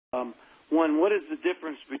One, what is the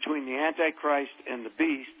difference between the Antichrist and the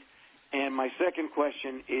beast? And my second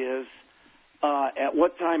question is, at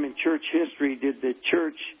what time in church history did the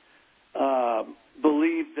church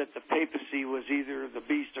believe that the papacy was either the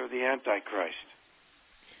beast or the Antichrist?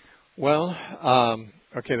 Well,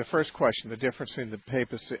 okay, the first question, the difference between the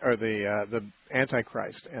papacy or the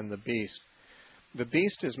Antichrist and the beast. The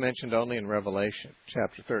beast is mentioned only in Revelation,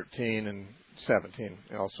 chapter 13 and 17,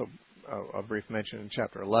 and also a brief mention in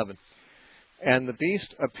chapter 11. And the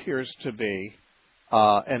beast appears to be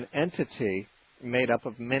an entity made up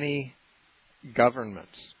of many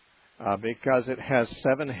governments because it has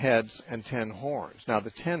 7 heads and 10 horns. Now,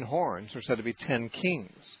 the 10 horns are said to be 10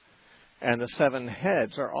 kings, and the 7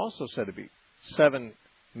 heads are also said to be 7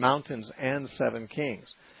 mountains and 7 kings.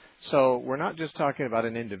 So we're not just talking about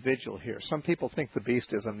an individual here. Some people think the beast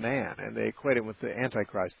is a man, and they equate him with the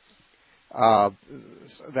Antichrist.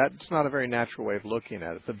 That's not a very natural way of looking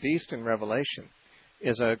at it. The beast in Revelation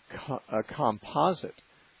is a composite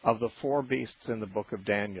of the 4 beasts in the book of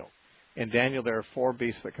Daniel. In Daniel, there are 4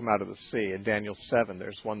 beasts that come out of the sea. In Daniel 7,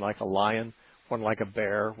 there's one like a lion, one like a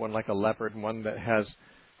bear, one like a leopard, and one that has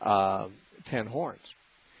 10 horns.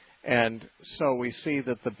 And so we see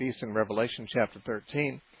that the beast in Revelation chapter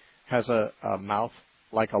 13 has a mouth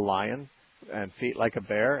like a lion and feet like a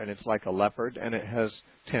bear, and it's like a leopard, and it has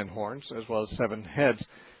 10 horns as well as 7 heads.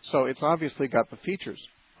 So it's obviously got the features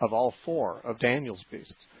of all 4 of Daniel's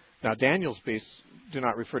beasts. Now, Daniel's beasts do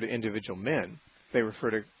not refer to individual men. They refer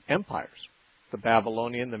to empires, the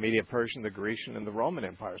Babylonian, the Medo-Persian, the Grecian, and the Roman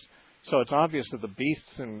empires. So it's obvious that the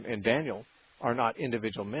beasts in Daniel are not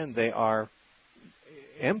individual men. They are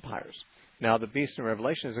empires. Now, the beast in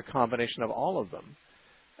Revelation is a combination of all of them,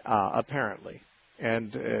 apparently.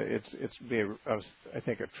 And it's I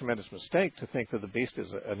think, a tremendous mistake to think that the beast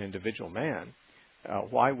is an individual man.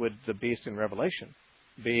 Why would the beast in Revelation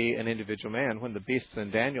be an individual man when the beasts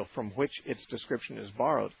in Daniel, from which its description is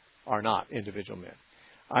borrowed, are not individual men?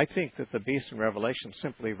 I think that the beast in Revelation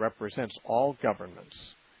simply represents all governments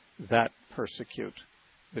that persecute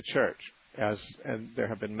the church, and there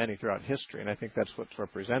have been many throughout history, and I think that's what's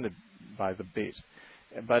represented by the beast.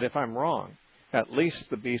 But if I'm wrong, at least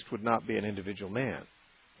the beast would not be an individual man.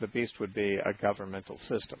 The beast would be a governmental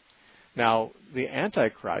system. Now, the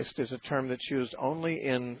Antichrist is a term that's used only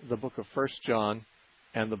in the book of 1 John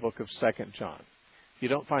and the book of 2 John. You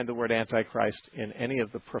don't find the word Antichrist in any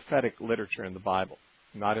of the prophetic literature in the Bible.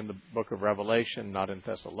 Not in the book of Revelation, not in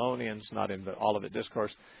Thessalonians, not in the Olivet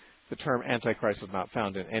Discourse. The term Antichrist is not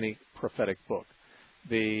found in any prophetic book.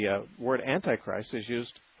 The word Antichrist is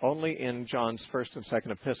used only in John's first and second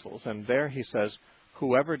epistles, and there he says,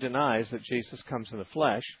 whoever denies that Jesus comes in the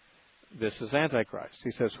flesh, this is Antichrist. He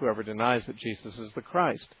says, whoever denies that Jesus is the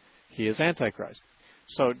Christ, he is Antichrist.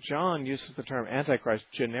 So John uses the term Antichrist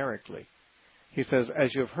generically. He says,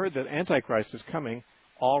 as you have heard that Antichrist is coming,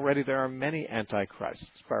 already there are many Antichrists,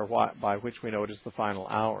 by which we know it is the final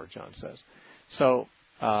hour, John says. So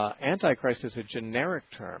Antichrist is a generic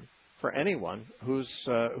term for anyone who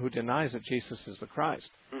denies that Jesus is the Christ.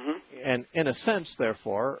 Mm-hmm. And in a sense,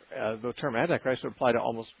 therefore, the term Antichrist would apply to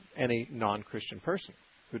almost any non-Christian person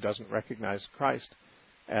who doesn't recognize Christ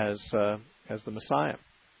as the Messiah.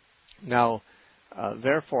 Now,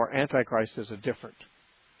 therefore, Antichrist is a different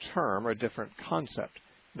term or a different concept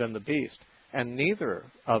than the beast, and neither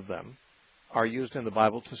of them are used in the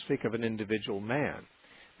Bible to speak of an individual man.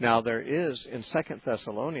 Now, there is in 2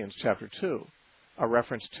 Thessalonians chapter 2 a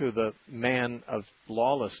reference to the man of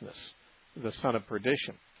lawlessness, the son of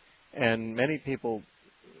perdition. And many people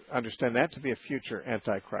understand that to be a future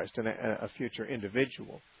Antichrist and a future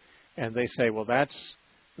individual. And they say, well, that's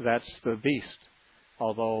the beast,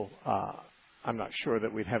 although I'm not sure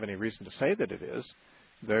that we'd have any reason to say that it is.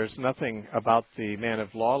 There's nothing about the man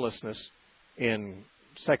of lawlessness in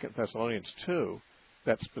 2 Thessalonians 2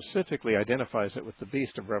 that specifically identifies it with the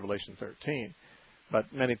beast of Revelation 13.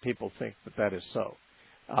 But many people think that that is so.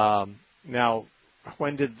 Now,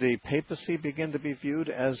 when did the papacy begin to be viewed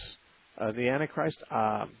as the Antichrist?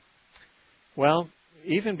 Well,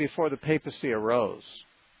 even before the papacy arose,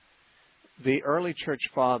 the early church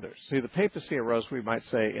fathers, see, the papacy arose, we might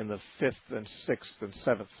say, in the 5th and 6th and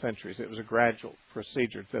 7th centuries. It was a gradual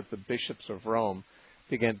procedure that the bishops of Rome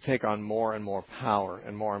began to take on more and more power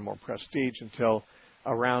and more prestige until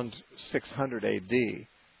around 600 A.D.,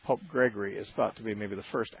 Pope Gregory is thought to be maybe the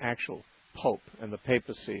first actual pope, and the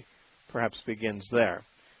papacy perhaps begins there,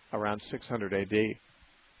 around 600 A.D.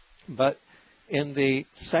 But in the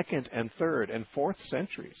 2nd and 3rd and 4th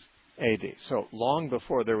centuries A.D., so long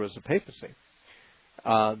before there was a papacy,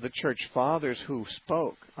 the church fathers who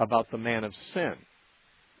spoke about the man of sin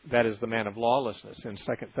that is the man of lawlessness in 2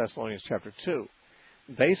 Thessalonians chapter 2,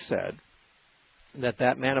 they said that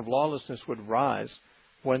that man of lawlessness would rise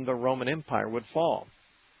when the Roman Empire would fall.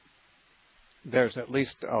 There's at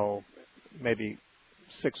least, maybe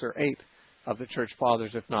 6 or 8 of the church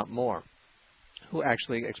fathers, if not more, who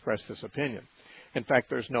actually expressed this opinion. In fact,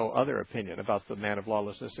 there's no other opinion about the man of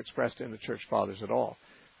lawlessness expressed in the church fathers at all.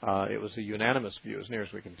 It was a unanimous view, as near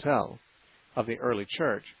as we can tell, of the early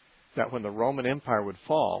church, that when the Roman Empire would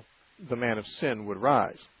fall, the man of sin would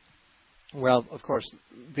rise. Well, of course,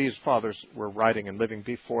 these fathers were writing and living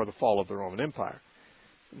before the fall of the Roman Empire.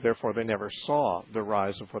 Therefore, they never saw the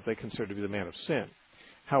rise of what they considered to be the man of sin.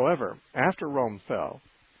 However, after Rome fell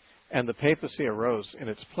and the papacy arose in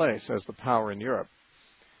its place as the power in Europe,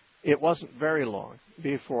 it wasn't very long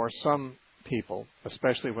before some people,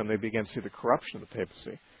 especially when they began to see the corruption of the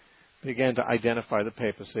papacy, began to identify the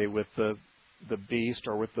papacy with the beast,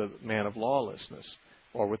 or with the man of lawlessness,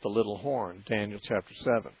 or with the little horn, Daniel chapter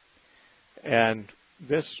 7. And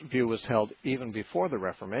this view was held even before the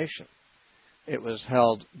Reformation. It was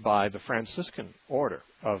held by the Franciscan order,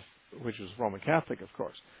 which was Roman Catholic, of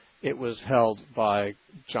course. It was held by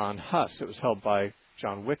John Huss. It was held by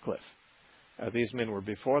John Wycliffe. These men were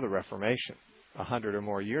before the Reformation, 100 or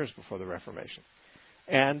more years before the Reformation.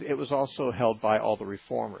 And it was also held by all the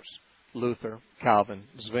reformers: Luther, Calvin,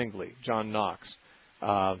 Zwingli, John Knox.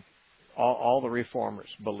 All the reformers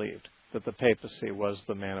believed that the papacy was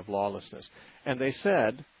the man of lawlessness. And they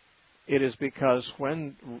said it is because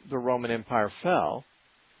when the Roman Empire fell,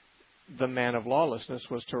 the man of lawlessness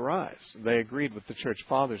was to rise. They agreed with the church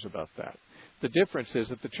fathers about that. The difference is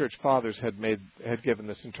that the church fathers had given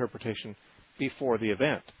this interpretation before the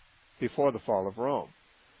event, before the fall of Rome.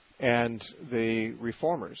 And the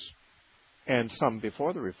reformers, and some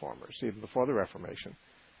before the reformers, even before the Reformation,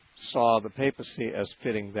 saw the papacy as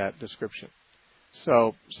fitting that description.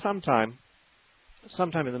 So sometime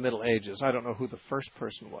in the Middle Ages, I don't know who the first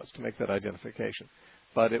person was to make that identification,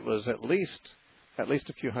 but it was at least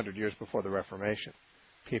a few hundred years before the Reformation.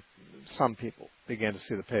 Some people began to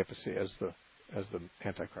see the papacy as the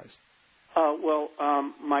Antichrist.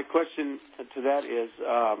 My question to that is,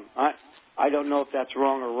 I don't know if that's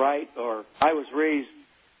wrong or right, or I was raised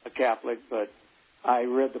a Catholic, but I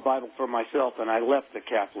read the Bible for myself and I left the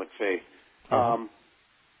Catholic faith.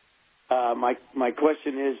 My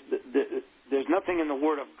question is, there's nothing in the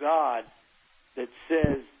Word of God that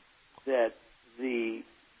says that the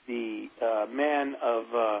man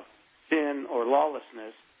of sin or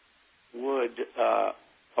lawlessness would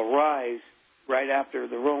arise right after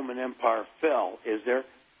the Roman Empire fell, is there?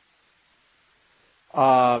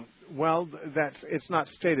 Well, it's not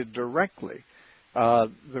stated directly.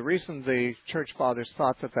 The reason the church fathers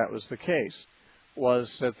thought that was the case was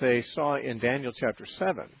that they saw in Daniel chapter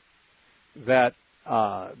 7 that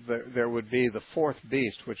there would be the fourth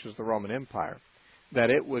beast, which was the Roman Empire, that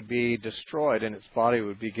it would be destroyed and its body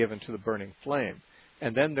would be given to the burning flame.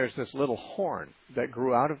 And then there's this little horn that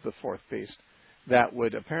grew out of the fourth beast that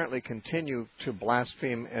would apparently continue to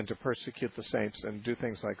blaspheme and to persecute the saints and do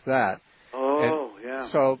things like that.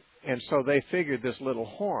 So they figured this little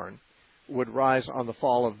horn would rise on the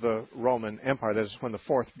fall of the Roman Empire. That is when the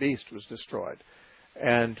fourth beast was destroyed.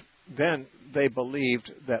 And then they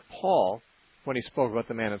believed that Paul, when he spoke about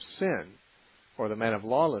the man of sin, or the man of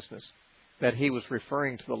lawlessness, that he was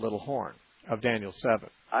referring to the little horn of Daniel 7.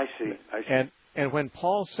 I see. And when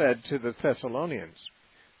Paul said to the Thessalonians,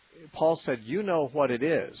 Paul said, you know what it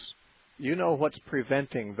is. You know what's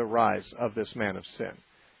preventing the rise of this man of sin.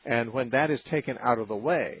 And when that is taken out of the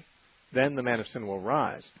way, then the man of sin will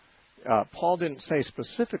rise. Paul didn't say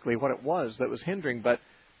specifically what it was that was hindering, but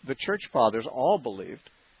the church fathers all believed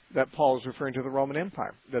that Paul was referring to the Roman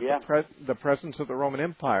Empire, that the presence of the Roman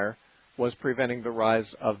Empire was preventing the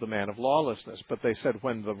rise of the man of lawlessness. But they said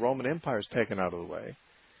when the Roman Empire is taken out of the way,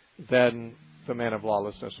 then the man of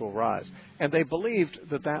lawlessness will rise. And they believed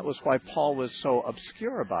that was why Paul was so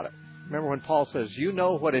obscure about it. Remember when Paul says, you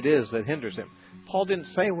know what it is that hinders him. Paul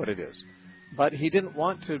didn't say what it is, but he didn't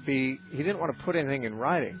want to put anything in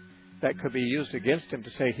writing that could be used against him to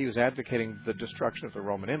say he was advocating the destruction of the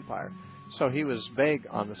Roman Empire. So he was vague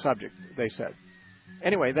on the subject, they said.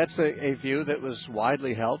 Anyway, that's a view that was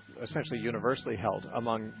widely held, essentially universally held,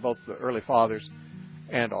 among both the early fathers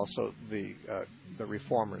and also the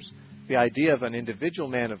reformers. The idea of an individual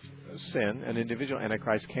man of sin, an individual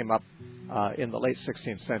Antichrist, came up in the late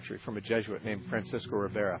 16th century from a Jesuit named Francisco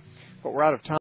Rivera. But we're out of time.